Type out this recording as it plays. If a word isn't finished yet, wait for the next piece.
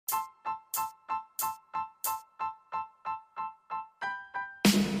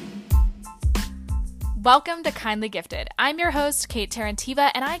Welcome to Kindly Gifted. I'm your host, Kate Tarantiva,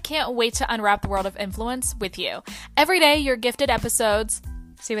 and I can't wait to unwrap the world of influence with you. Every day, you're gifted episodes,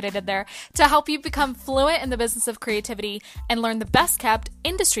 see what I did there, to help you become fluent in the business of creativity and learn the best kept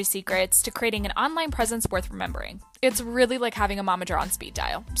industry secrets to creating an online presence worth remembering. It's really like having a momager on speed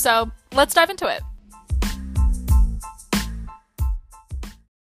dial. So let's dive into it.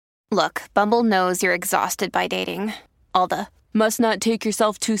 Look, Bumble knows you're exhausted by dating. All the must not take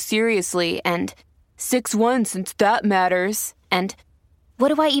yourself too seriously and 6'1" since that matters. And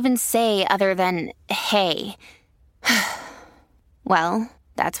what do I even say other than, hey? Well,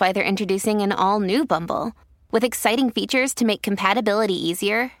 that's why they're introducing an all-new Bumble, with exciting features to make compatibility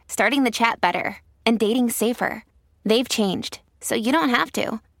easier, starting the chat better, and dating safer. They've changed, so you don't have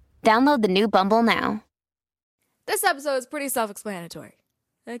to. Download the new Bumble now. This episode is pretty self-explanatory.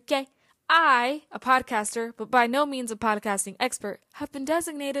 Okay? I, a podcaster, but by no means a podcasting expert, have been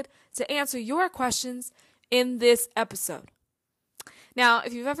designated to answer your questions in this episode. Now,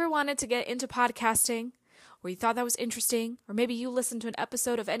 if you've ever wanted to get into podcasting, or you thought that was interesting, or maybe you listened to an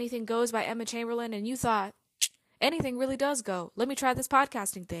episode of Anything Goes by Emma Chamberlain and you thought, anything really does go. Let me try this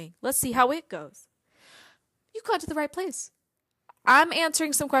podcasting thing. Let's see how it goes. You got to the right place. I'm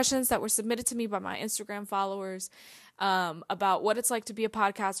answering some questions that were submitted to me by my Instagram followers about what it's like to be a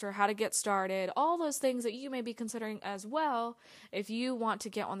podcaster, how to get started, all those things that you may be considering as well if you want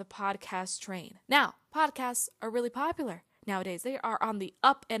to get on the podcast train. Now, podcasts are really popular nowadays. They are on the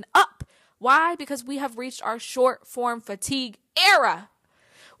up and up. Why? Because we have reached our short form fatigue era,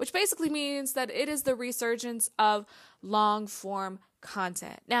 which basically means that it is the resurgence of long form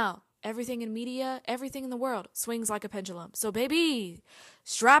content. Now, everything in media, everything in the world swings like a pendulum. So baby,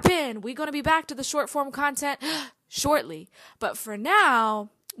 strap in. We're going to be back to the short form content shortly. But for now,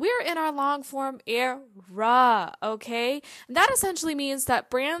 we're in our long form era, okay? And that essentially means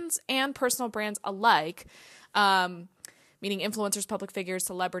that brands and personal brands alike, meaning influencers, public figures,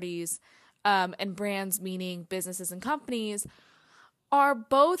 celebrities, and brands, meaning businesses and companies, are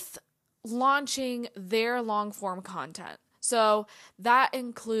both launching their long form content. So that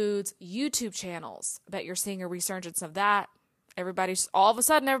includes YouTube channels. I bet you're seeing a resurgence of that. All of a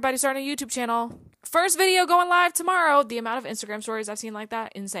sudden, everybody's starting a YouTube channel. First video going live tomorrow. The amount of Instagram stories I've seen like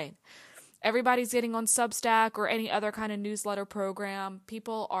that, insane. Everybody's getting on Substack or any other kind of newsletter program.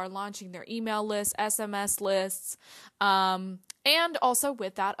 People are launching their email lists, SMS lists, and also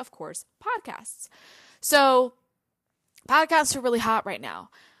with that, of course, podcasts. So podcasts are really hot right now.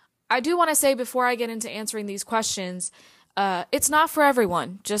 I do want to say before I get into answering these questions, it's not for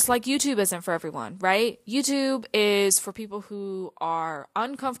everyone, just like YouTube isn't for everyone, right? YouTube is for people who are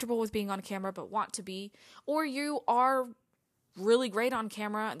uncomfortable with being on camera but want to be, or you are really great on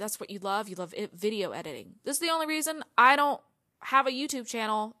camera and that's what you love. You love video editing. This is the only reason I don't have a YouTube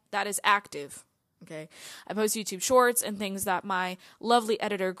channel that is active. Okay, I post YouTube shorts and things that my lovely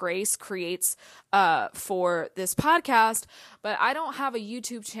editor Grace creates for this podcast, but I don't have a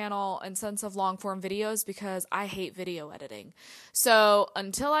YouTube channel in sense of long form videos because I hate video editing. So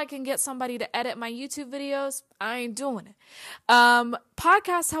until I can get somebody to edit my YouTube videos, I ain't doing it.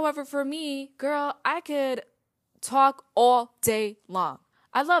 Podcasts, however, for me, girl, I could talk all day long.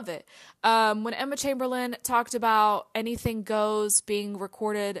 I love it. When Emma Chamberlain talked about Anything Goes being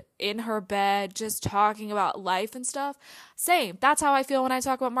recorded in her bed, just talking about life and stuff, same. That's how I feel when I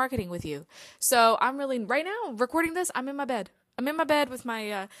talk about marketing with you. So I'm really, right now, recording this, I'm in my bed. I'm in my bed with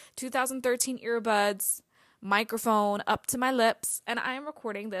my 2013 earbuds, microphone up to my lips, and I am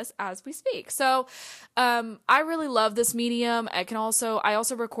recording this as we speak. So I really love this medium. I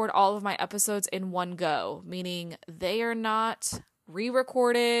also record all of my episodes in one go, meaning they are not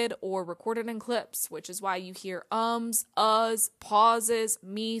re-recorded or recorded in clips, which is why you hear ums, uhs, pauses,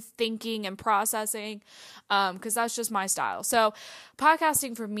 me thinking and processing, because that's just my style. So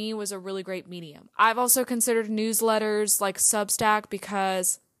podcasting for me was a really great medium. I've also considered newsletters like Substack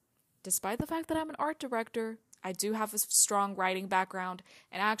because despite the fact that I'm an art director, I do have a strong writing background.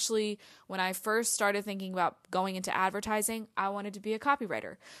 And actually, when I first started thinking about going into advertising, I wanted to be a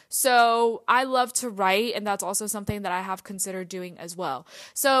copywriter. So I love to write, and that's also something that I have considered doing as well.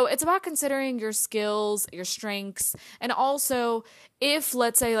 So it's about considering your skills, your strengths, and also if,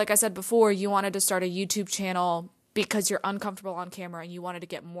 let's say, like I said before, you wanted to start a YouTube channel because you're uncomfortable on camera and you wanted to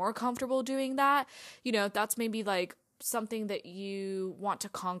get more comfortable doing that, that's maybe like something that you want to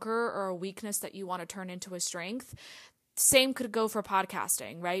conquer or a weakness that you want to turn into a strength. Same could go for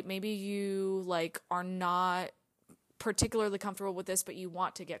podcasting, right? Maybe you are not particularly comfortable with this, but you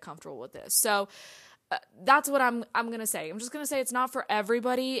want to get comfortable with this. So that's what I'm going to say. I'm just going to say it's not for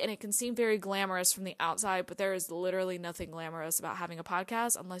everybody, and it can seem very glamorous from the outside, but there is literally nothing glamorous about having a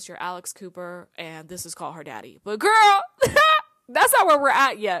podcast unless you're Alex Cooper and this is Call Her Daddy. But girl, that's not where we're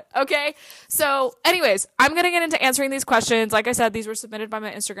at yet, okay? So anyways, I'm going to get into answering these questions. Like I said, these were submitted by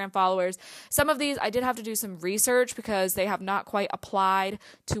my Instagram followers. Some of these I did have to do some research because they have not quite applied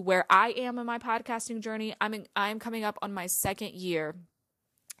to where I am in my podcasting journey. I'm coming up on my second year.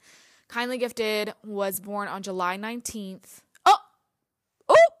 Kindly Gifted was born on July 19th. Oh,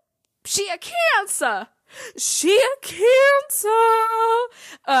 she a Cancer. She a Cancer.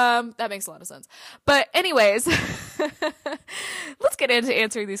 That makes a lot of sense. But anyways, let's get into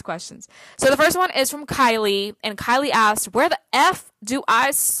answering these questions. So the first one is from Kylie, and Kylie asked, where the F do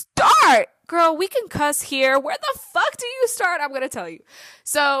I start? Girl, we can cuss here. Where the fuck do you start? I'm going to tell you.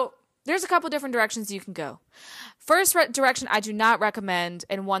 So there's a couple different directions you can go. First direction I do not recommend,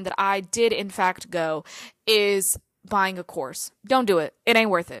 and one that I did in fact go, is buying a course. Don't do it. It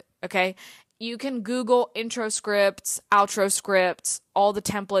ain't worth it, okay? You can Google intro scripts, outro scripts, all the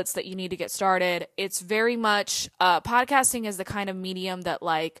templates that you need to get started. It's very much, podcasting is the kind of medium that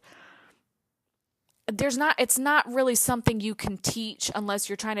like, it's not really something you can teach unless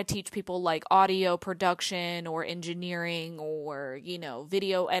you're trying to teach people like audio production or engineering or,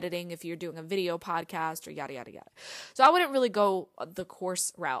 video editing if you're doing a video podcast or yada, yada, yada. So I wouldn't really go the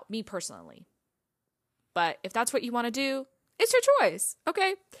course route, me personally. But if that's what you want to do, it's your choice,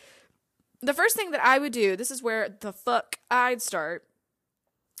 okay? The first thing that I would do, this is where the fuck I'd start,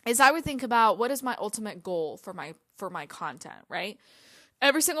 is I would think about what is my ultimate goal for my content, right?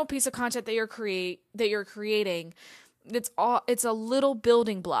 Every single piece of content that you're creating, it's a little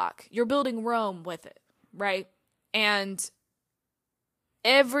building block. You're building Rome with it, right? And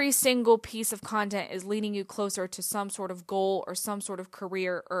every single piece of content is leading you closer to some sort of goal or some sort of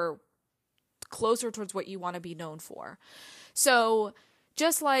career or closer towards what you want to be known for. So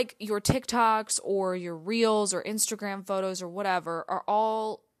just like your TikToks or your Reels or Instagram photos or whatever are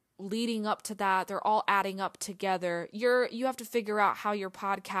all leading up to that, they're all adding up together. You have to figure out how your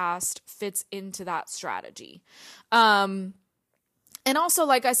podcast fits into that strategy. And also,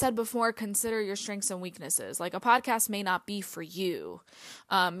 like I said before, consider your strengths and weaknesses. Like a podcast may not be for you.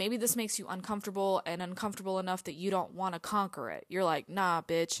 Maybe this makes you uncomfortable enough that you don't want to conquer it. You're like, nah,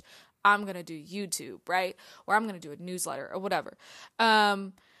 bitch, I'm going to do YouTube, right? Or I'm going to do a newsletter or whatever.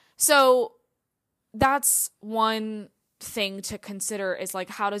 So that's one thing to consider is like,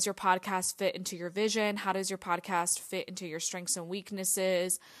 how does your podcast fit into your vision? How does your podcast fit into your strengths and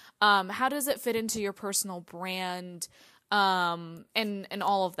weaknesses? How does it fit into your personal brand? And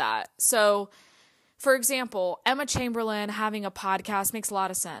all of that. So for example, Emma Chamberlain having a podcast makes a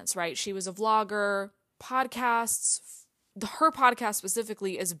lot of sense, right? She was a vlogger. Her podcast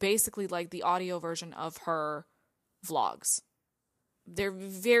specifically is basically like the audio version of her vlogs. They're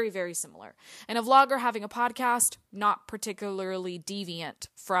very, very similar. And a vlogger having a podcast, not particularly deviant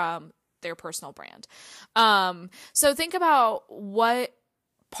from their personal brand. So think about what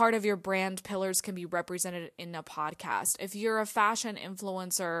part of your brand pillars can be represented in a podcast. If you're a fashion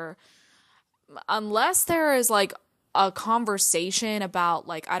influencer, unless there is like a conversation about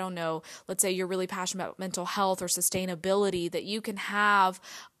like, I don't know, let's say you're really passionate about mental health or sustainability that you can have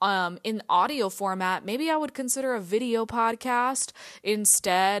in audio format, maybe I would consider a video podcast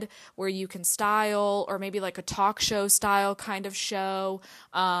instead, where you can style, or maybe like a talk show style kind of show,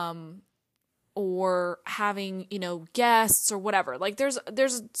 or having, guests or whatever. Like there's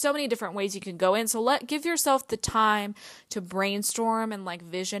so many different ways you can go in. So give yourself the time to brainstorm and like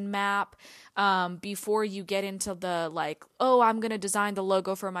vision map, before you get into the like, oh, I'm going to design the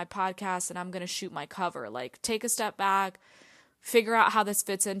logo for my podcast and I'm going to shoot my cover. Like take a step back, figure out how this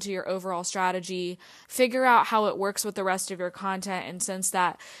fits into your overall strategy, figure out how it works with the rest of your content, and sense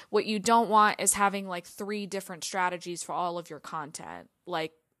that what you don't want is having like 3 different strategies for all of your content.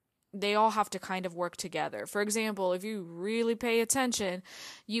 Like they all have to kind of work together. For example, if you really pay attention,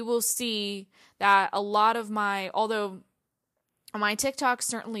 you will see that a lot of although my TikToks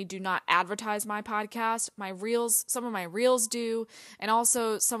certainly do not advertise my podcast, some of my reels do, and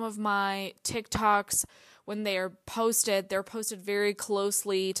also some of my TikToks, when they're posted very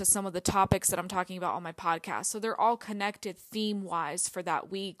closely to some of the topics that I'm talking about on my podcast. So they're all connected theme-wise for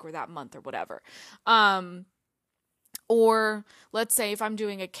that week or that month or whatever. Or let's say if I'm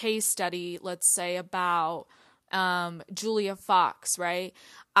doing a case study, let's say about Julia Fox, right?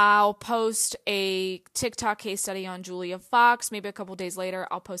 I'll post a TikTok case study on Julia Fox. Maybe a couple days later,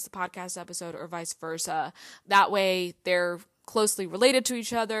 I'll post the podcast episode or vice versa. That way they're closely related to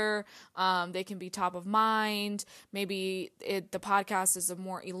each other. They can be top of mind. Maybe the podcast is a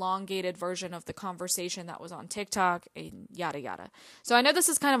more elongated version of the conversation that was on TikTok, and yada, yada. So I know this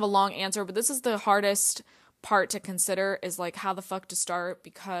is kind of a long answer, but this is the hardest part to consider, is like how the fuck to start,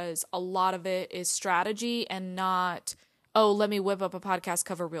 because a lot of it is strategy and not, oh, let me whip up a podcast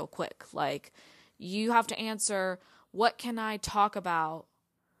cover real quick. Like, you have to answer, what can I talk about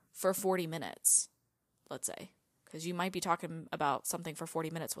for 40 minutes, let's say, because you might be talking about something for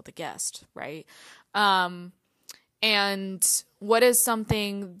 40 minutes with a guest, right? And what is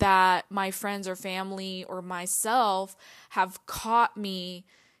something that my friends or family or myself have caught me,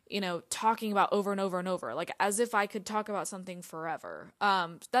 talking about over and over and over, like as if I could talk about something forever.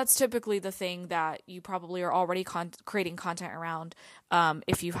 That's typically the thing that you probably are already creating content around,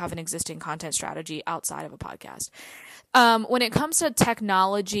 if you have an existing content strategy outside of a podcast. When it comes to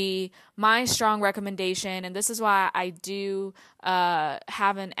technology, my strong recommendation, and this is why I do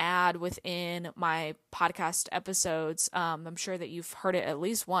have an ad within my podcast episodes, I'm sure that you've heard it at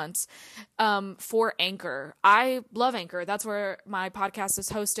least once, for Anchor. I love Anchor. That's where my podcast is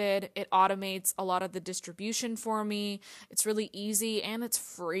hosted. It automates a lot of the distribution for me. It's really easy and it's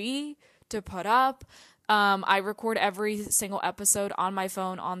free to put up. I record every single episode on my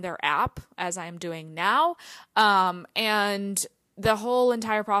phone on their app, as I am doing now. And the whole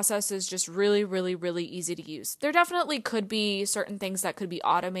entire process is just really, really, really easy to use. There definitely could be certain things that could be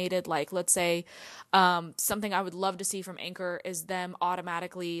automated. Like, let's say, something I would love to see from Anchor is them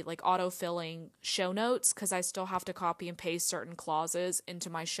automatically like auto-filling show notes, because I still have to copy and paste certain clauses into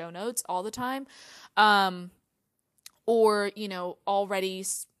my show notes all the time. Or, already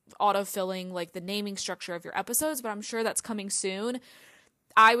auto-filling like the naming structure of your episodes, but I'm sure that's coming soon.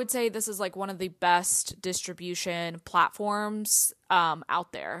 I would say this is like one of the best distribution platforms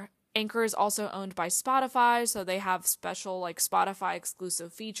out there. Anchor is also owned by Spotify, so they have special like Spotify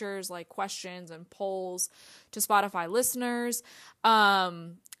exclusive features like questions and polls to Spotify listeners.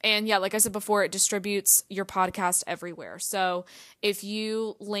 And yeah, like I said before, it distributes your podcast everywhere. So if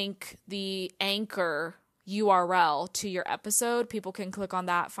you link the Anchor URL to your episode, people can click on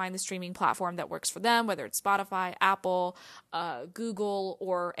that, find the streaming platform that works for them, whether it's Spotify, Apple, Google,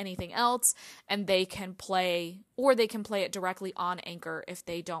 or anything else, and they can play it directly on Anchor if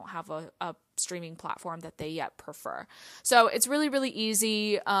they don't have a streaming platform that they yet prefer. So it's really, really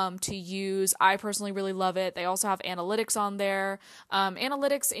easy to use. I personally really love it. They also have analytics on there.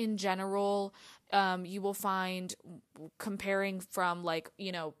 Analytics in general, you will find, comparing from like,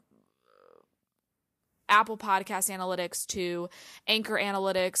 Apple Podcast Analytics to Anchor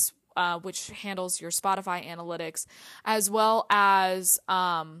Analytics, which handles your Spotify analytics, as well as,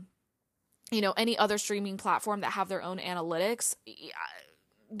 any other streaming platform that have their own analytics.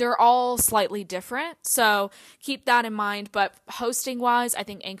 They're all slightly different, so keep that in mind. But hosting wise, I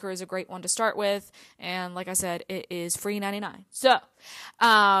think Anchor is a great one to start with. And like I said, it is free $99. So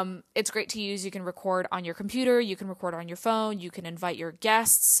it's great to use. You can record on your computer, you can record on your phone, you can invite your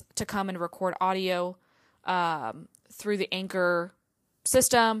guests to come and record audio through the Anchor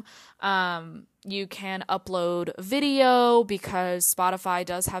system. You can upload video because Spotify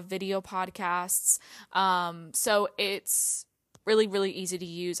does have video podcasts. So it's really, really easy to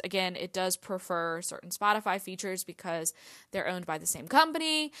use. Again, it does prefer certain Spotify features because they're owned by the same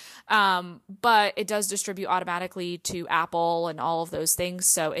company, but it does distribute automatically to Apple and all of those things,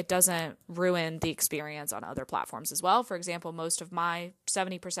 so it doesn't ruin the experience on other platforms as well. For example,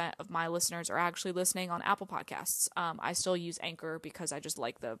 70% of my listeners are actually listening on Apple Podcasts. I still use Anchor because I just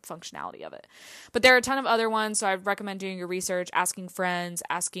like the functionality of it. But there are a ton of other ones, so I'd recommend doing your research, asking friends,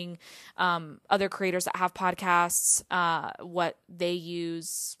 asking other creators that have podcasts what they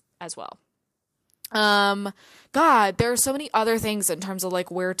use as well. God, there are so many other things in terms of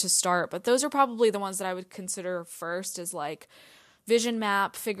like where to start, but those are probably the ones that I would consider first, is like vision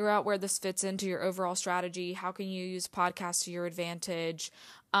map, figure out where this fits into your overall strategy. How can you use podcasts to your advantage?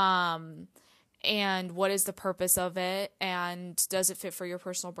 And what is the purpose of it? And does it fit for your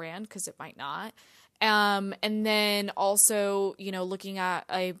personal brand? Because it might not. And then also, looking at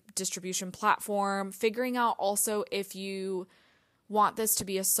a distribution platform, figuring out also if you want this to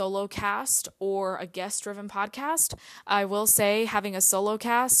be a solo cast or a guest-driven podcast. I will say, having a solo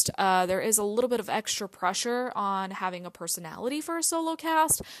cast, there is a little bit of extra pressure on having a personality for a solo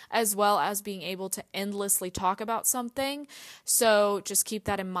cast, as well as being able to endlessly talk about something. So just keep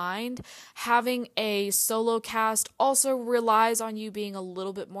that in mind. Having a solo cast also relies on you being a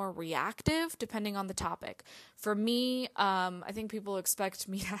little bit more reactive, depending on the topic. For me, I think people expect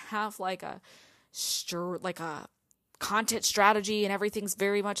me to have like a content strategy and everything's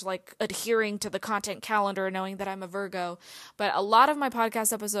very much like adhering to the content calendar, knowing that I'm a Virgo. But a lot of my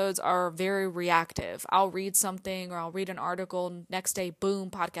podcast episodes are very reactive. I'll read something or I'll read an article, next day, boom,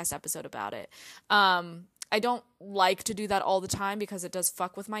 podcast episode about it. I don't like to do that all the time because it does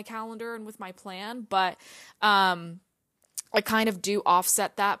fuck with my calendar and with my plan, but I kind of do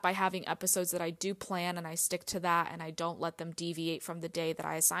offset that by having episodes that I do plan and I stick to that and I don't let them deviate from the day that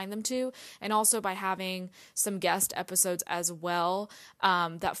I assign them to. And also by having some guest episodes as well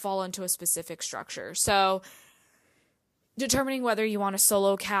that fall into a specific structure. So determining whether you want a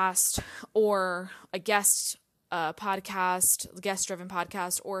solo cast or a guest podcast, guest-driven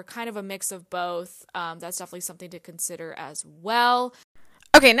podcast, or kind of a mix of both, that's definitely something to consider as well.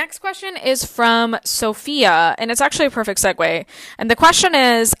 Okay, next question is from Sophia, and it's actually a perfect segue. And the question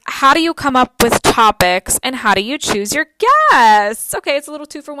is, how do you come up with topics, and how do you choose your guests? Okay, it's a little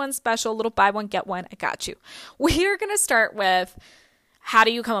 2-for-1 special, a little buy one, get one. I got you. We're going to start with, how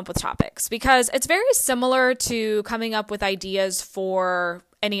do you come up with topics? Because it's very similar to coming up with ideas for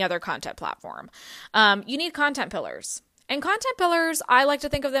any other content platform. You need content pillars. And content pillars, I like to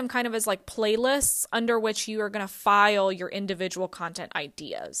think of them kind of as like playlists under which you are going to file your individual content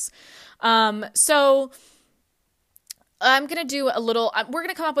ideas. So I'm going to do we're going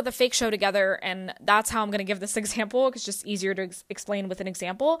to come up with a fake show together, and that's how I'm going to give this example. It's just easier to explain with an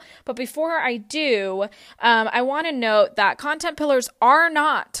example. But before I do, I want to note that content pillars are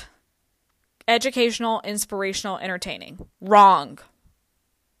not educational, inspirational, entertaining. Wrong.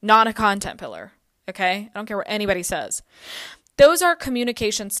 Not a content pillar. Okay? I don't care what anybody says. Those are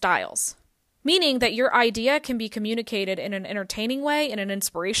communication styles, meaning that your idea can be communicated in an entertaining way, in an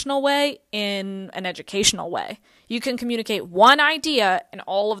inspirational way, in an educational way. You can communicate one idea in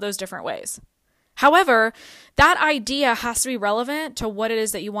all of those different ways. However, that idea has to be relevant to what it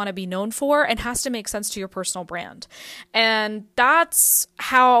is that you want to be known for and has to make sense to your personal brand. And that's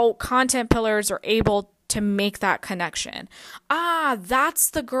how content pillars are able to make that connection. That's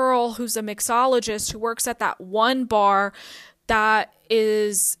the girl who's a mixologist who works at that one bar that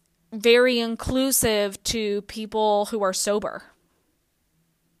is very inclusive to people who are sober.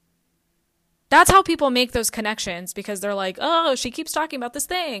 That's how people make those connections, because they're like, oh, she keeps talking about this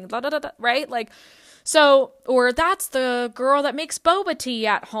thing, blah, blah, blah, blah, right? Like, so, or that's the girl that makes boba tea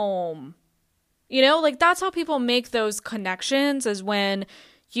at home. You know, like that's how people make those connections, is when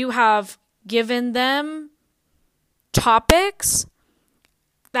you have given them topics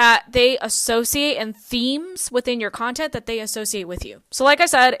that they associate and themes within your content that they associate with you. So like I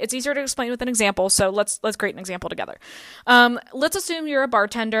said, it's easier to explain with an example. So let's create an example together. Let's assume you're a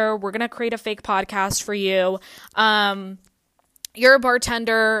bartender. We're going to create a fake podcast for you. You're a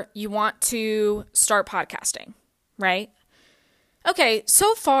bartender. You want to start podcasting, right? Okay.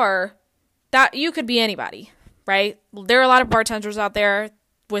 So far that you could be anybody, right? There are a lot of bartenders out there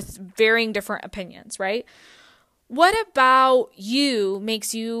with varying different opinions, right? What about you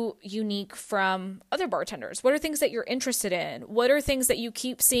makes you unique from other bartenders? What are things that you're interested in? What are things that you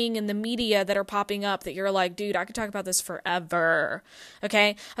keep seeing in the media that are popping up that you're like, dude, I could talk about this forever?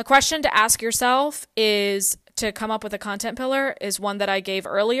 Okay. A question to ask yourself is, to come up with a content pillar, is one that I gave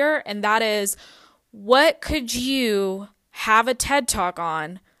earlier. And that is, what could you have a TED Talk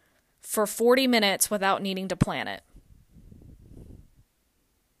on for 40 minutes without needing to plan it?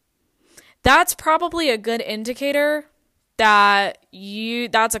 That's probably a good indicator that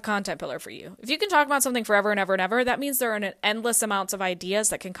that's a content pillar for you. If you can talk about something forever and ever and ever, that means there are an endless amounts of ideas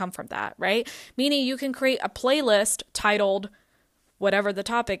that can come from that, right? Meaning you can create a playlist titled whatever the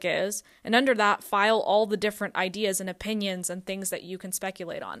topic is, and under that file all the different ideas and opinions and things that you can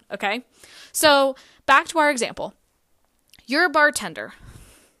speculate on, okay? So back to our example. You're a bartender.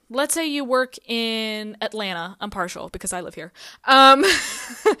 Let's say you work in Atlanta. I'm partial because I live here.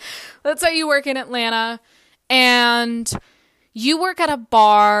 Let's say you work in Atlanta and you work at a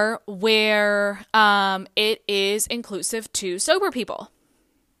bar where it is inclusive to sober people.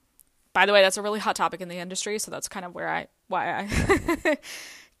 By the way, that's a really hot topic in the industry, so that's kind of why I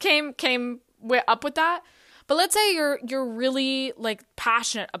came up with that. But let's say you're really like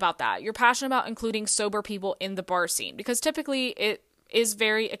passionate about that. You're passionate about including sober people in the bar scene, because typically it is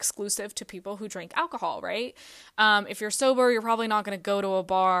very exclusive to people who drink alcohol, right? If you're sober, you're probably not going to go to a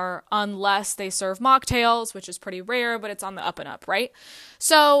bar unless they serve mocktails, which is pretty rare, but it's on the up and up, right?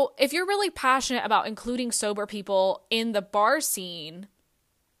 So if you're really passionate about including sober people in the bar scene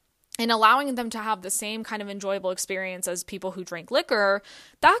and allowing them to have the same kind of enjoyable experience as people who drink liquor,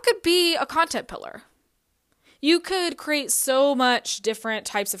 that could be a content pillar. You could create so much different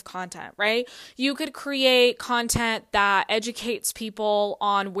types of content, right? You could create content that educates people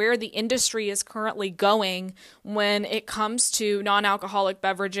on where the industry is currently going when it comes to non-alcoholic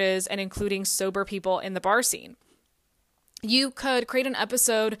beverages and including sober people in the bar scene. You could create an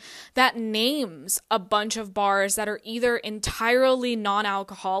episode that names a bunch of bars that are either entirely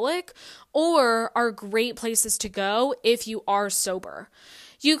non-alcoholic or are great places to go if you are sober.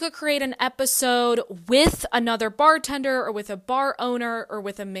 You could create an episode with another bartender or with a bar owner or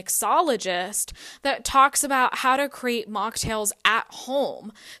with a mixologist that talks about how to create mocktails at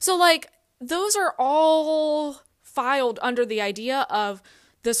home. So like those are all filed under the idea of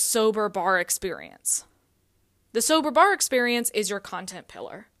the sober bar experience. The sober bar experience is your content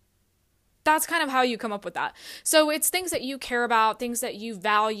pillar. That's kind of how you come up with that. So it's things that you care about, things that you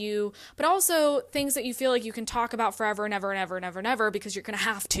value, but also things that you feel like you can talk about forever and ever and ever and ever and ever because you're going to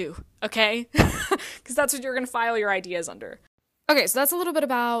have to, okay? Because that's what you're going to file your ideas under. Okay, so that's a little bit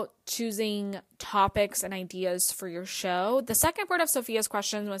about choosing topics and ideas for your show. The second part of Sophia's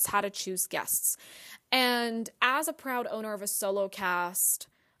question was how to choose guests. And as a proud owner of a solo cast,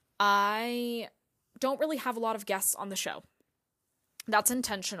 I don't really have a lot of guests on the show. That's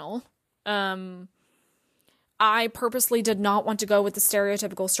intentional. I purposely did not want to go with the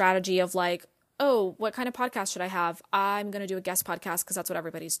stereotypical strategy of like, oh, what kind of podcast should I have? I'm going to do a guest podcast because that's what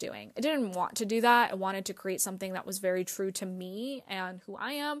everybody's doing. I didn't want to do that. I wanted to create something that was very true to me and who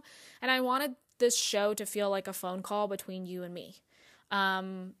I am. And I wanted this show to feel like a phone call between you and me.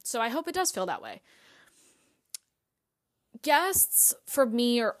 So I hope it does feel that way. Guests for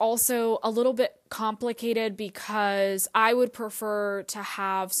me are also a little bit complicated because I would prefer to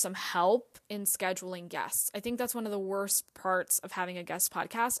have some help in scheduling guests. I think that's one of the worst parts of having a guest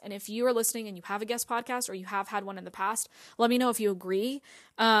podcast. And if you are listening and you have a guest podcast or you have had one in the past, let me know if you agree.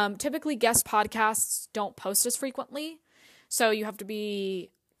 Typically guest podcasts don't post as frequently. So you have to be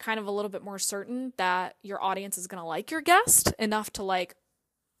kind of a little bit more certain that your audience is going to like your guest enough to like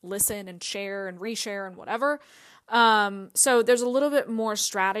listen and share and reshare and whatever. So there's a little bit more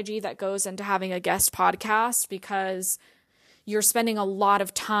strategy that goes into having a guest podcast because you're spending a lot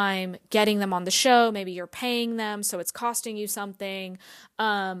of time getting them on the show. Maybe you're paying them, so it's costing you something.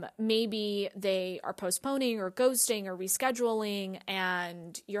 Maybe they are postponing or ghosting or rescheduling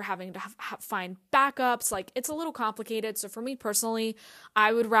and you're having to find backups. Like it's a little complicated. So for me personally,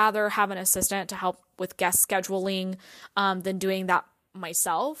 I would rather have an assistant to help with guest scheduling, than doing that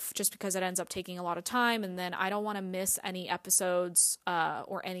myself, just because it ends up taking a lot of time and then I don't want to miss any episodes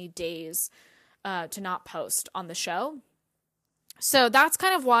or any days to not post on the show. So that's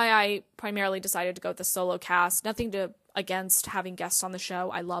kind of why I primarily decided to go with the solo cast. Nothing against having guests on the show.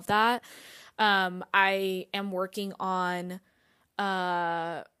 I love that. I am working on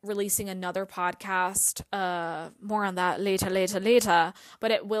releasing another podcast. More on that later,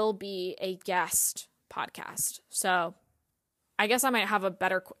 but it will be a guest podcast. So I guess I might have a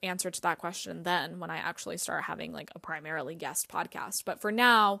better answer to that question then when I actually start having like a primarily guest podcast. But for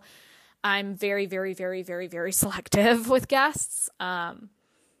now, I'm very, very, very, very, very selective with guests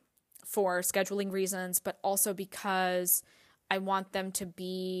for scheduling reasons, but also because I want them to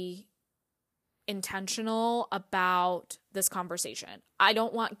be intentional about this conversation. I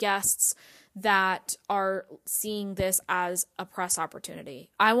don't want guests that are seeing this as a press opportunity.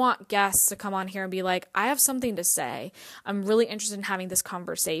 I want guests to come on here and be like, I have something to say. I'm really interested in having this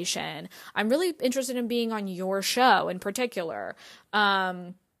conversation. I'm really interested in being on your show in particular.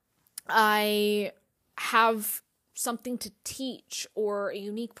 I have something to teach or a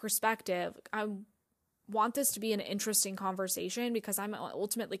unique perspective. I want this to be an interesting conversation because I'm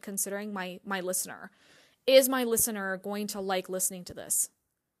ultimately considering my listener. Is my listener going to like listening to this?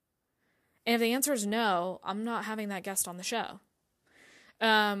 And if the answer is no, I'm not having that guest on the show.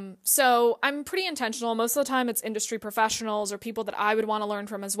 So I'm pretty intentional. Most of the time it's industry professionals or people that I would want to learn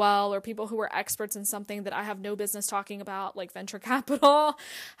from as well, or people who are experts in something that I have no business talking about, like venture capital,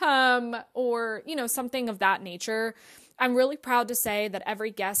 or, something of that nature. I'm really proud to say that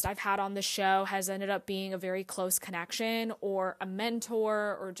every guest I've had on the show has ended up being a very close connection or a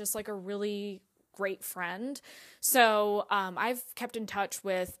mentor or just like a really great friend. So, I've kept in touch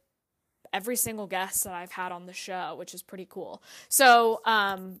with every single guest that I've had on the show, which is pretty cool. So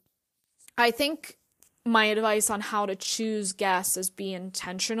I think my advice on how to choose guests is be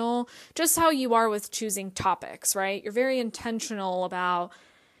intentional, just how you are with choosing topics, right? You're very intentional about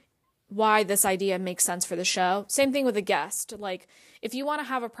why this idea makes sense for the show. Same thing with a guest. Like if you want to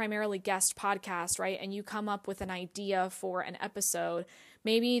have a primarily guest podcast, right, and you come up with an idea for an episode,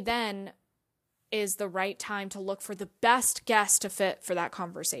 maybe then is the right time to look for the best guest to fit for that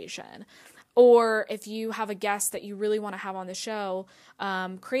conversation. Or if you have a guest that you really want to have on the show,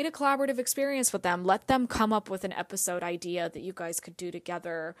 create a collaborative experience with them. Let them come up with an episode idea that you guys could do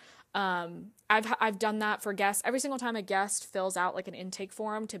together. I've done that for guests. Every single time a guest fills out like an intake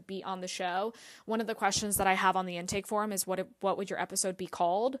form to be on the show, one of the questions that I have on the intake form is what would your episode be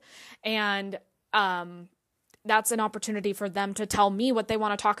called? And that's an opportunity for them to tell me what they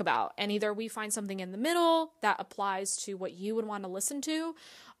want to talk about. And either we find something in the middle that applies to what you would want to listen to,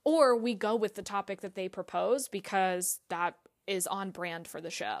 or we go with the topic that they propose because that is on brand for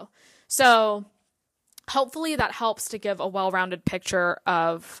the show. So hopefully that helps to give a well-rounded picture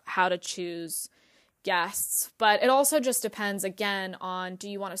of how to choose guests. But it also just depends, again, on, do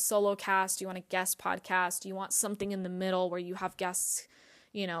you want a solo cast? Do you want a guest podcast? Do you want something in the middle where you have guests,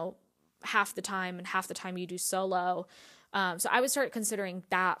 half the time and half the time you do solo? So I would start considering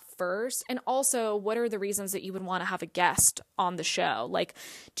that first. And also, what are the reasons that you would want to have a guest on the show? Like,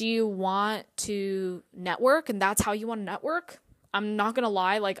 do you want to network and that's how you want to network? I'm not going to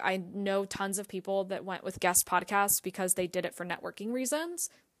lie. Like, I know tons of people that went with guest podcasts because they did it for networking reasons.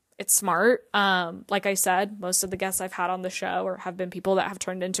 It's smart. Like I said, most of the guests I've had on the show or have been people that have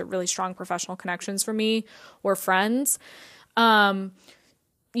turned into really strong professional connections for me or friends.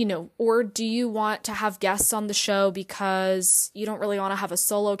 Or do you want to have guests on the show because you don't really want to have a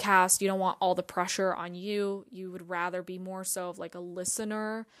solo cast? You don't want all the pressure on you. You would rather be more so of like a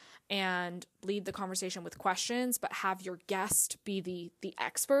listener and lead the conversation with questions, but have your guest be the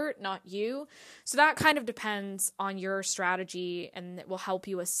expert, not you. So that kind of depends on your strategy, and it will help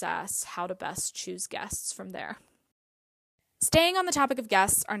you assess how to best choose guests from there. Staying on the topic of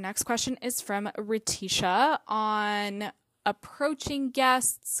guests, our next question is from Ritisha on approaching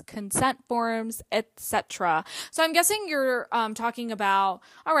guests, consent forms, etc. So I'm guessing you're talking about,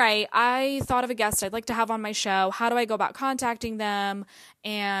 all right, I thought of a guest I'd like to have on my show. How do I go about contacting them?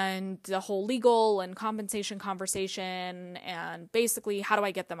 And the whole legal and compensation conversation, and basically how do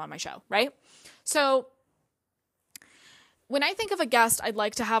I get them on my show, right? So when I think of a guest I'd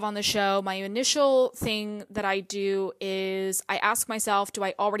like to have on the show, my initial thing that I do is I ask myself, do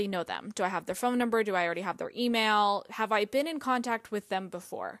I already know them? Do I have their phone number? Do I already have their email? Have I been in contact with them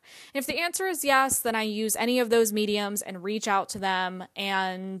before? And if the answer is yes, then I use any of those mediums and reach out to them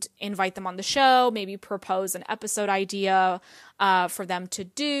and invite them on the show, maybe propose an episode idea for them to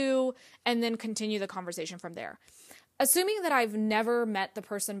do, and then continue the conversation from there. Assuming that I've never met the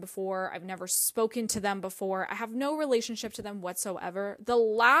person before, I've never spoken to them before, I have no relationship to them whatsoever, the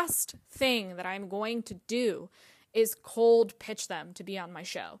last thing that I'm going to do is cold pitch them to be on my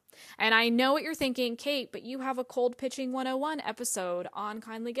show. And I know what you're thinking, Kate, but you have a cold pitching 101 episode on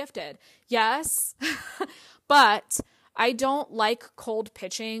Kindly Gifted. Yes, but I don't like cold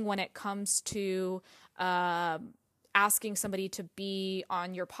pitching when it comes to asking somebody to be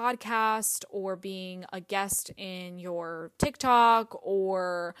on your podcast or being a guest in your TikTok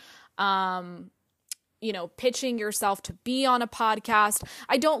or, pitching yourself to be on a podcast.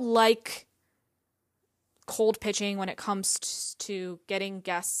 I don't like cold pitching when it comes to getting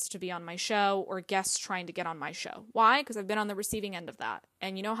guests to be on my show or guests trying to get on my show. Why? Because I've been on the receiving end of that.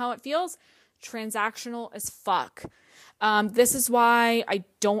 And you know how it feels? Transactional as fuck. This is why I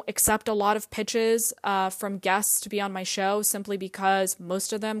don't accept a lot of pitches from guests to be on my show, simply because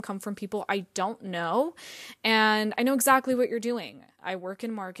most of them come from people I don't know. And I know exactly what you're doing. I work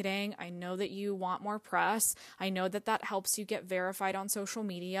in marketing. I know that you want more press. I know that that helps you get verified on social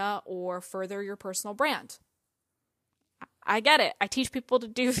media or further your personal brand. I get it. I teach people to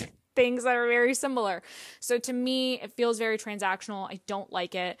do things that are very similar. So to me, it feels very transactional. I don't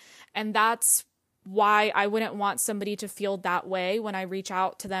like it. And that's why I wouldn't want somebody to feel that way when I reach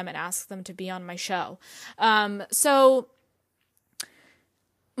out to them and ask them to be on my show. So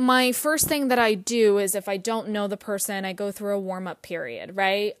my first thing that I do is, if I don't know the person, I go through a warm-up period,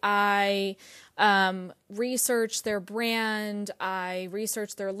 right? I research their brand. I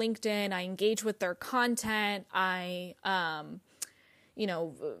research their LinkedIn. I engage with their content.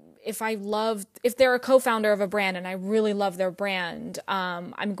 If they're a co-founder of a brand and I really love their brand,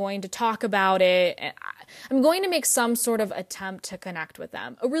 I'm going to talk about it. And I'm going to make some sort of attempt to connect with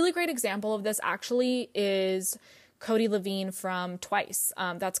them. A really great example of this actually is Cody Levine from Twice.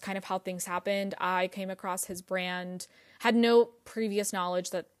 That's kind of how things happened. I came across his brand, had no previous knowledge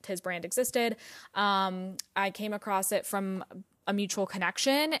that his brand existed. I came across it from a mutual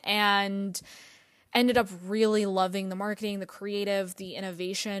connection and ended up really loving the marketing, the creative, the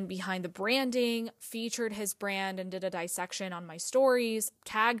innovation behind the branding, featured his brand and did a dissection on my stories,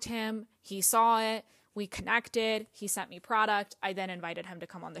 tagged him, he saw it, we connected, he sent me product, I then invited him to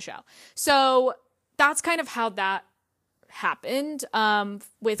come on the show. So that's kind of how that happened.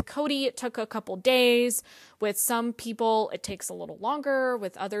 With Cody, it took a couple days. With some people, it takes a little longer.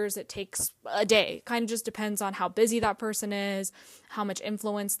 With others, it takes a day. Kind of just depends on how busy that person is, how much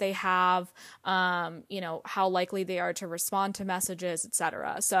influence they have, how likely they are to respond to messages,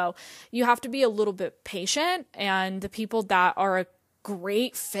 etc. So you have to be a little bit patient, and the people that are a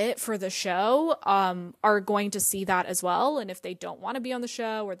great fit for the show are going to see that as well. And if they don't want to be on the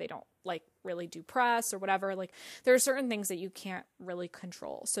show, or they don't like really do press or whatever, like there are certain things that you can't really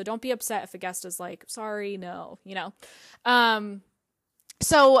control. So don't be upset if a guest is like, sorry, no,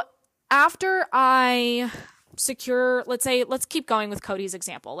 so after I secure, let's keep going with Cody's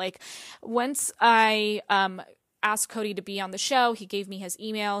example. Like once I asked Cody to be on the show, he gave me his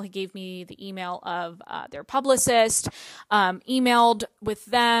email. He gave me the email of their publicist, emailed with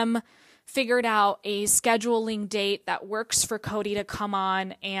them, figured out a scheduling date that works for Cody to come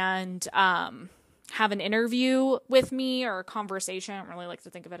on and have an interview with me, or a conversation. I don't really like to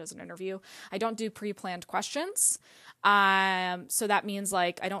think of it as an interview. I don't do pre-planned questions. So that means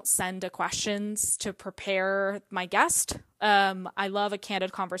like I don't send questions to prepare my guest. I love a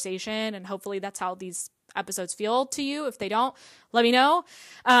candid conversation, and hopefully that's how these episodes feel to you. If they don't, let me know.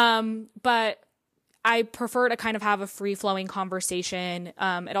 But I prefer to kind of have a free-flowing conversation.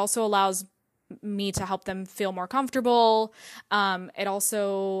 It also allows me to help them feel more comfortable. It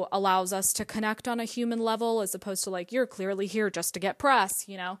also allows us to connect on a human level, as opposed to like, you're clearly here just to get press,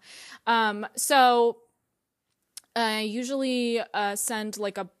 So I usually send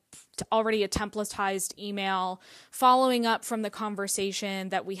like already a templatized email following up from the conversation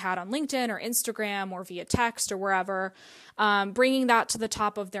that we had on LinkedIn or Instagram or via text or wherever, bringing that to the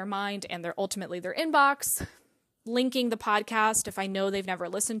top of their mind and ultimately their inbox, linking the podcast if I know they've never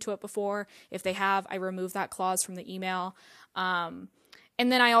listened to it before. If they have, I remove that clause from the email. And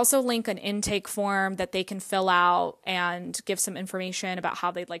then I also link an intake form that they can fill out and give some information about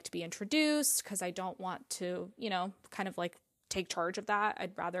how they'd like to be introduced, because I don't want to, kind of like take charge of that.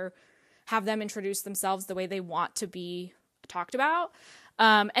 I'd rather have them introduce themselves the way they want to be talked about.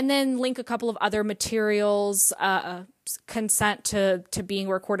 And then link a couple of other materials, consent to being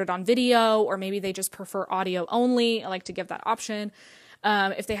recorded on video, or maybe they just prefer audio only. I like to give that option.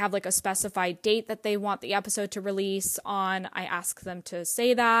 If they have like a specified date that they want the episode to release on, I ask them to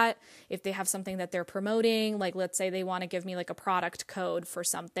say that. If they have something that they're promoting, like let's say they want to give me like a product code for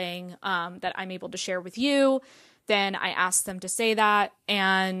something that I'm able to share with you, then I ask them to say that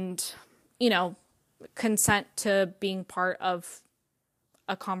and, consent to being part of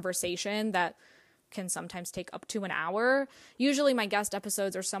a conversation that can sometimes take up to an hour. Usually my guest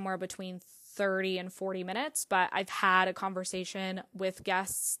episodes are somewhere between 30 and 40 minutes, but I've had a conversation with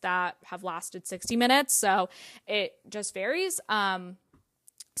guests that have lasted 60 minutes. So it just varies.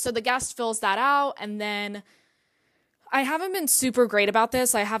 So the guest fills that out, and then I haven't been super great about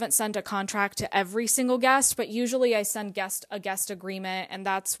this. I haven't sent a contract to every single guest, but usually I send a guest agreement, and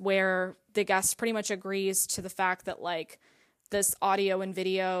that's where the guest pretty much agrees to the fact that like this audio and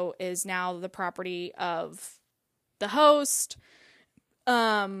video is now the property of the host,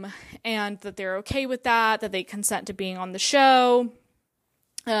 and that they're okay with that they consent to being on the show,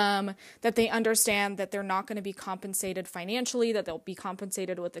 that they understand that they're not going to be compensated financially, that they'll be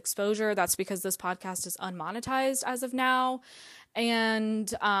compensated with exposure. That's because this podcast is unmonetized as of now.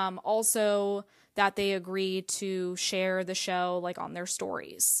 And also that they agree to share the show like on their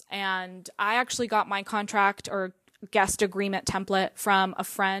stories. And I actually got my contract or guest agreement template from a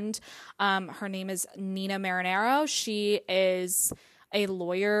friend. Her name is Nina Marinero. She is a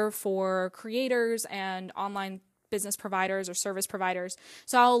lawyer for creators and online business providers or service providers.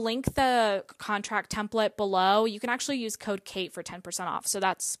 So I'll link the contract template below. You can actually use code KATE for 10% off. So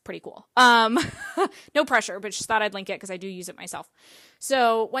that's pretty cool. No pressure, but just thought I'd link it because I do use it myself.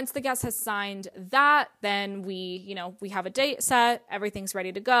 So once the guest has signed that, then we have a date set, everything's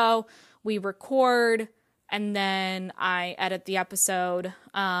ready to go. We record, and then I edit the episode,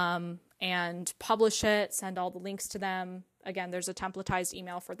 and publish it, send all the links to them. Again, there's a templatized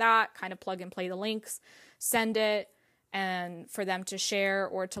email for that, kind of plug and play the links, send it, and for them to share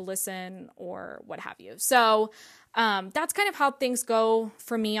or to listen or what have you. So that's kind of how things go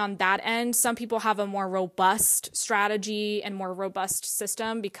for me on that end. Some people have a more robust strategy and more robust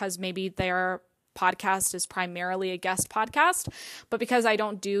system because maybe their podcast is primarily a guest podcast, but because I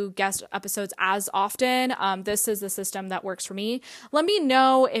don't do guest episodes as often, this is the system that works for me. Let me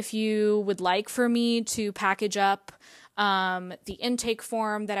know if you would like for me to package up the intake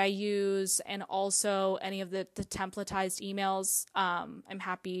form that I use, and also any of the templatized emails. I'm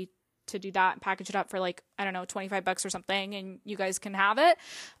happy to do that and package it up for like, I don't know, $25 or something, and you guys can have it.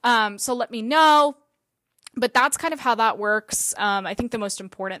 So let me know. But that's kind of how that works. I think the most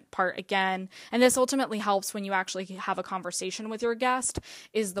important part, again, and this ultimately helps when you actually have a conversation with your guest,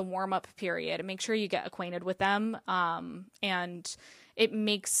 is the warm-up period. Make sure you get acquainted with them, and it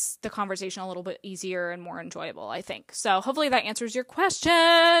makes the conversation a little bit easier and more enjoyable, I think. So hopefully that answers your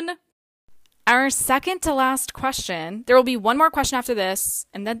question. Our second to last question, there will be one more question after this,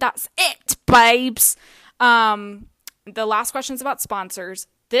 and then that's it, babes. The last question is about sponsors.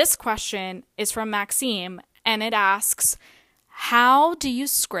 This question is from Maxime, and it asks, how do you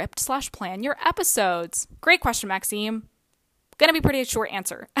script/plan your episodes? Great question, Maxime. Gonna be pretty short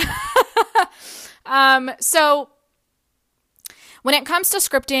answer. So when it comes to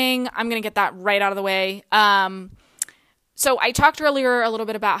scripting, I'm gonna get that right out of the way. So I talked earlier a little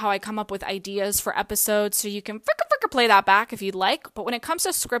bit about how I come up with ideas for episodes, so you can fricka play that back if you'd like. But when it comes to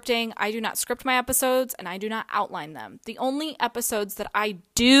scripting, I do not script my episodes and I do not outline them. The only episodes that I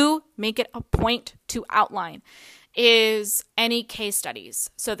do make it a point to outline is any case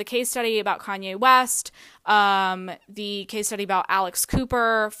studies. So the case study about Kanye West, the case study about Alex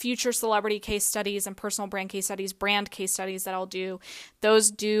Cooper, future celebrity case studies and personal brand case studies, brand case studies that I'll do,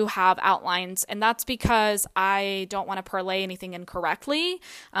 those do have outlines. And that's because I don't want to parlay anything incorrectly.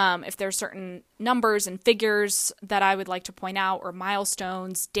 If there's certain numbers and figures that I would like to point out, or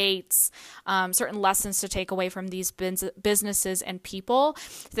milestones, dates, certain lessons to take away from these businesses and people,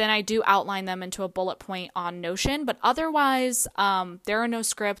 then I do outline them into a bullet point on Notion. But otherwise, there are no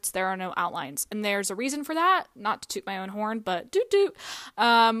scripts, there are no outlines. And there's a reason for that, not to toot my own horn, but doot.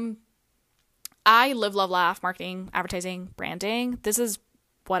 I live, love, laugh, marketing, advertising, branding. This is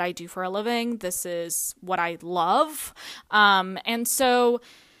what I do for a living. This is what I love. And so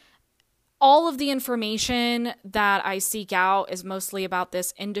all of the information that I seek out is mostly about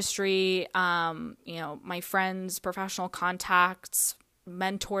this industry. My friends, professional contacts,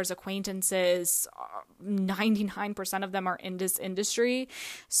 mentors, acquaintances, 99% of them are in this industry.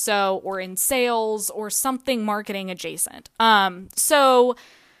 So, or in sales or something marketing adjacent. So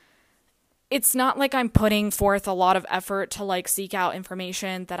it's not like I'm putting forth a lot of effort to seek out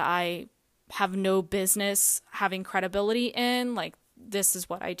information that I have no business having credibility in. This is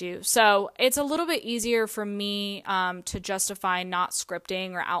what I do. So it's a little bit easier for me to justify not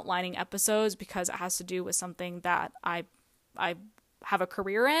scripting or outlining episodes because it has to do with something that I have a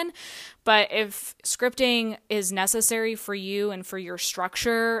career in. But if scripting is necessary for you and for your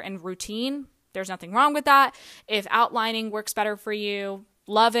structure and routine, there's nothing wrong with that. If outlining works better for you,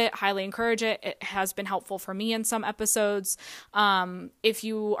 love it, highly encourage it. It has been helpful for me in some episodes. If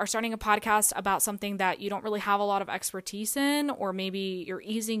you are starting a podcast about something that you don't really have a lot of expertise in, or maybe you're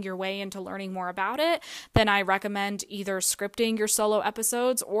easing your way into learning more about it, then I recommend either scripting your solo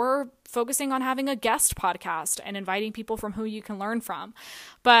episodes or focusing on having a guest podcast and inviting people from who you can learn from.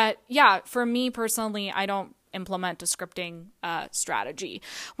 But yeah, for me personally, I don't implement a scripting strategy.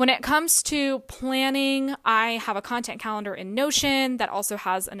 When it comes to planning, I have a content calendar in Notion that also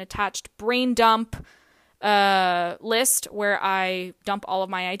has an attached brain dump list where I dump all of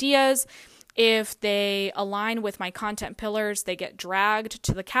my ideas. If they align with my content pillars, they get dragged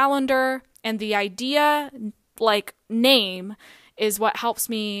to the calendar, and the idea name is what helps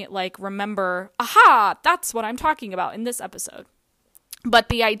me remember, aha, that's what I'm talking about in this episode. But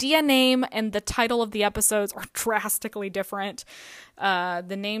the idea name and the title of the episodes are drastically different.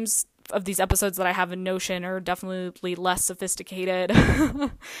 The names of these episodes that I have in Notion are definitely less sophisticated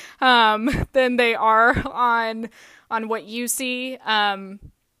than they are on what you see. But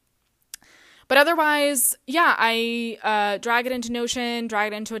otherwise, yeah, I drag it into Notion,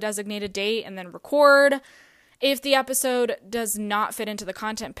 drag it into a designated date, and then record. If the episode does not fit into the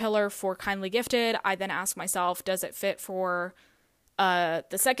content pillar for Kindly Gifted, I then ask myself, does it fit for the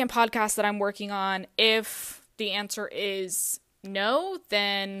second podcast that I'm working on? If the answer is no,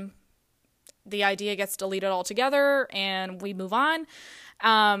 then the idea gets deleted altogether and we move on.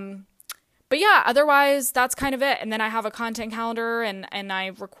 But yeah, otherwise that's kind of it. And then I have a content calendar and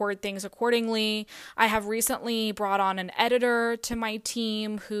I record things accordingly. I have recently brought on an editor to my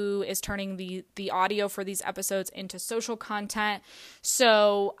team who is turning the audio for these episodes into social content.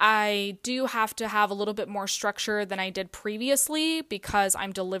 So I do have to have a little bit more structure than I did previously because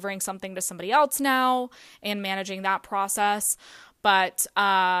I'm delivering something to somebody else now and managing that process. But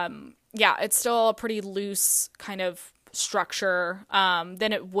yeah, it's still a pretty loose kind of structure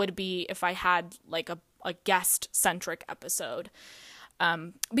than it would be if I had a guest-centric episode.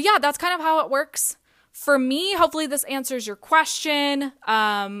 But yeah, that's kind of how it works for me. Hopefully this answers your question.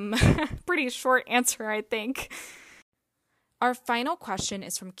 Pretty short answer, I think. Our final question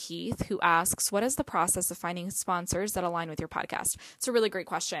is from Keith, who asks, what is the process of finding sponsors that align with your podcast? It's a really great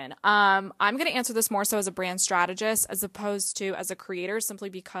question. I'm going to answer this more so as a brand strategist as opposed to as a creator,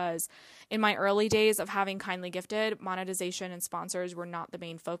 simply because in my early days of having Kindly Gifted, monetization and sponsors were not the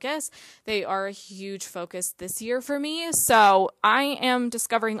main focus. They are a huge focus this year for me. So I am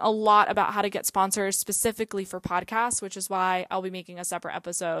discovering a lot about how to get sponsors specifically for podcasts, which is why I'll be making a separate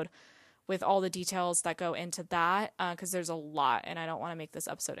episode with all the details that go into that, because there's a lot and I don't want to make this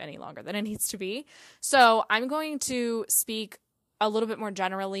episode any longer than it needs to be. So I'm going to speak a little bit more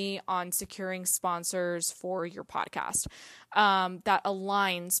generally on securing sponsors for your podcast that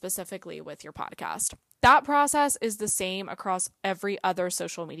align specifically with your podcast. That process is the same across every other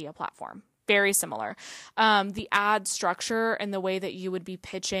social media platform. Very similar. The ad structure and the way that you would be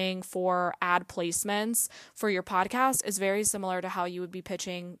pitching for ad placements for your podcast is very similar to how you would be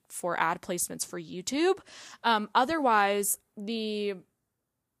pitching for ad placements for YouTube. Otherwise, the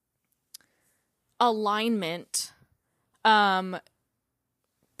alignment part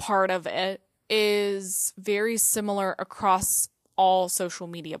of it is very similar across all social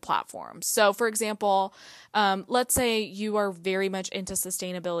media platforms. So for example, let's say you are very much into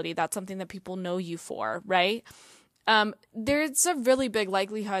sustainability. That's something that people know you for, right? There's a really big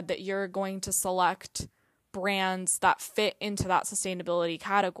likelihood that you're going to select brands that fit into that sustainability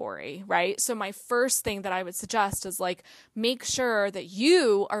category, right? So my first thing that I would suggest is like, make sure that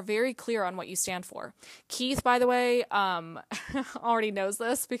you are very clear on what you stand for. Keith, by the way, already knows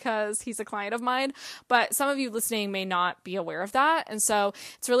this because he's a client of mine, but some of you listening may not be aware of that. And so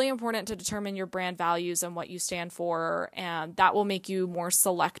it's really important to determine your brand values and what you stand for. And that will make you more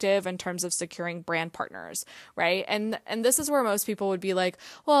selective in terms of securing brand partners, right? And this is where most people would be like,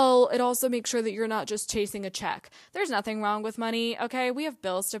 well, it also makes sure that you're not just chasing a check. There's nothing wrong with money. Okay. We have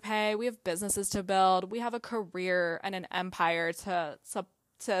bills to pay. We have businesses to build. We have a career and an empire to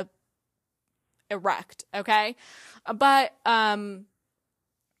erect. Okay. But,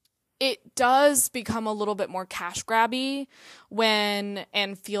 it does become a little bit more cash grabby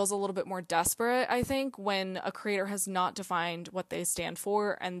and feels a little bit more desperate, I think, when a creator has not defined what they stand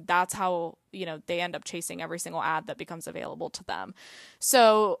for. And that's how, they end up chasing every single ad that becomes available to them.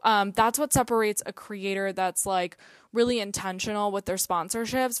 So that's what separates a creator that's like really intentional with their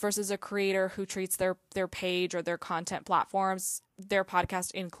sponsorships versus a creator who treats their page or their content platforms, their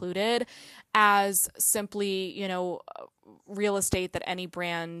podcast included, as simply, real estate that any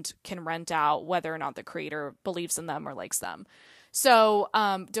brand can rent out, whether or not the creator believes in them or likes them. So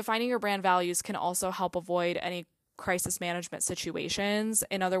defining your brand values can also help avoid any crisis management situations.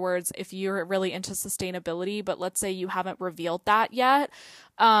 In other words, if you're really into sustainability, but let's say you haven't revealed that yet,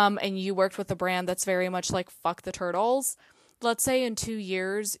 and you worked with a brand that's very much like fuck the turtles. Let's say in 2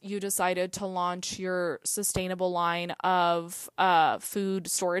 years, you decided to launch your sustainable line of food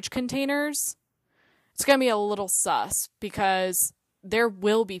storage containers. It's going to be a little sus because there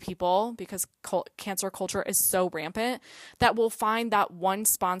will be people, because cancer culture is so rampant, that will find that one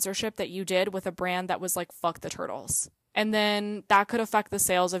sponsorship that you did with a brand that was like, fuck the turtles. And then that could affect the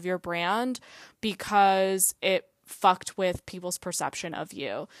sales of your brand because it fucked with people's perception of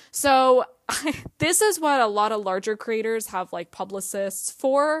you. So this is what a lot of larger creators have like publicists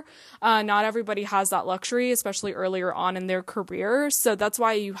for. Not everybody has that luxury, especially earlier on in their career. So that's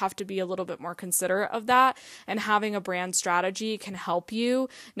why you have to be a little bit more considerate of that. And having a brand strategy can help you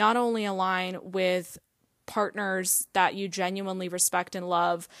not only align with partners that you genuinely respect and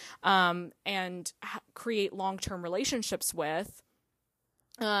love, and create long-term relationships with,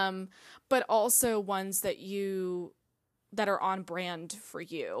 but also ones that are on brand for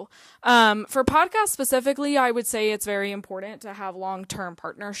you. For podcasts specifically, I would say it's very important to have long-term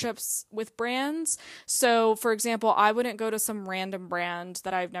partnerships with brands. So for example, I wouldn't go to some random brand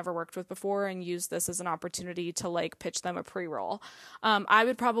that I've never worked with before and use this as an opportunity to like pitch them a pre-roll. I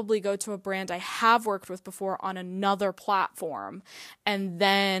would probably go to a brand I have worked with before on another platform and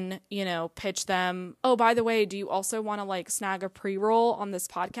then, pitch them, oh, by the way, do you also want to like snag a pre-roll on this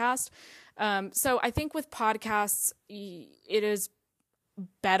podcast? So I think with podcasts, it is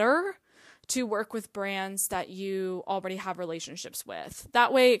better to work with brands that you already have relationships with.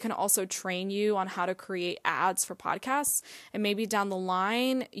 That way it can also train you on how to create ads for podcasts. And maybe down the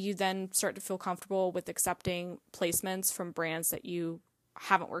line, you then start to feel comfortable with accepting placements from brands that you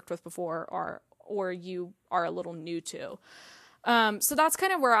haven't worked with before or you are a little new to. So that's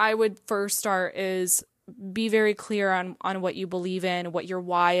kind of where I would first start, is be very clear on what you believe in, what your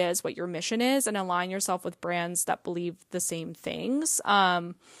why is, what your mission is, and align yourself with brands that believe the same things.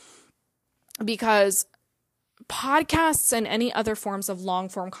 Because podcasts and any other forms of long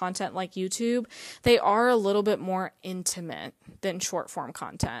form content like YouTube, they are a little bit more intimate than short form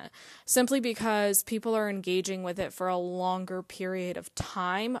content, simply because people are engaging with it for a longer period of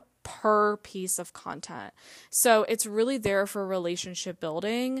time per piece of content. So it's really there for relationship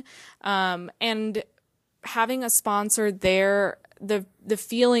building, and having a sponsor there, the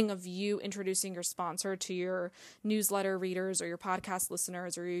feeling of you introducing your sponsor to your newsletter readers or your podcast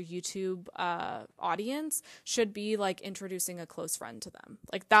listeners or your YouTube audience should be like introducing a close friend to them.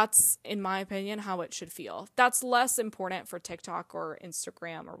 Like, that's, in my opinion, how it should feel. That's less important for TikTok or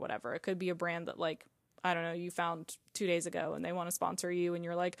Instagram or whatever. It could be a brand that, like, I don't know, you found 2 days ago and they want to sponsor you and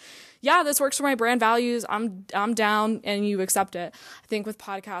you're like, yeah, this works for my brand values. I'm down, and you accept it. I think with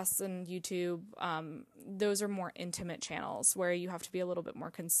podcasts and YouTube, those are more intimate channels where you have to be a little bit more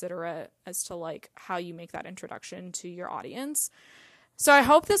considerate as to like how you make that introduction to your audience. So I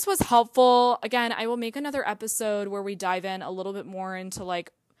hope this was helpful. Again, I will make another episode where we dive in a little bit more into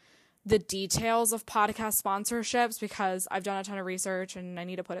like the details of podcast sponsorships, because I've done a ton of research and I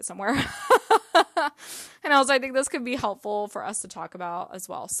need to put it somewhere. And also I think this could be helpful for us to talk about as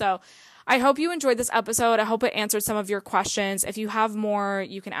well. So I hope you enjoyed this episode. I hope it answered some of your questions. If you have more,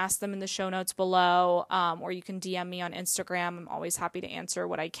 you can ask them in the show notes below, or you can DM me on Instagram. I'm always happy to answer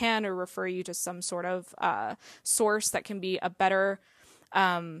what I can or refer you to some sort of source that can be a better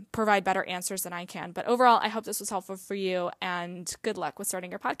provide better answers than I can. But overall, I hope this was helpful for you, and good luck with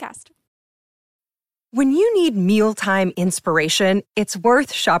starting your podcast. When you need mealtime inspiration, it's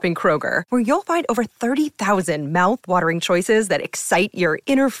worth shopping Kroger, where you'll find over 30,000 mouth-watering choices that excite your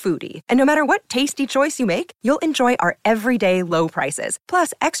inner foodie. And no matter what tasty choice you make, you'll enjoy our everyday low prices,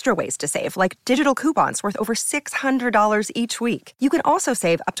 plus extra ways to save, like digital coupons worth over $600 each week. You can also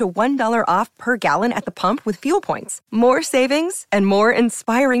save up to $1 off per gallon at the pump with fuel points. More savings and more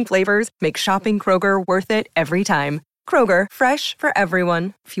inspiring flavors make shopping Kroger worth it every time. Kroger, fresh for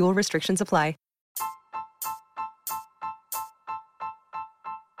everyone. Fuel restrictions apply.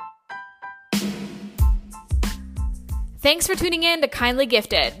 Thanks for tuning in to Kindly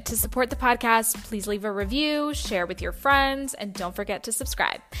Gifted. To support the podcast, please leave a review, share with your friends, and don't forget to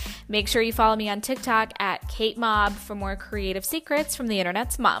subscribe. Make sure you follow me on TikTok at Kate Mob for more creative secrets from the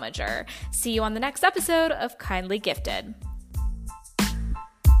internet's momager. See you on the next episode of Kindly Gifted.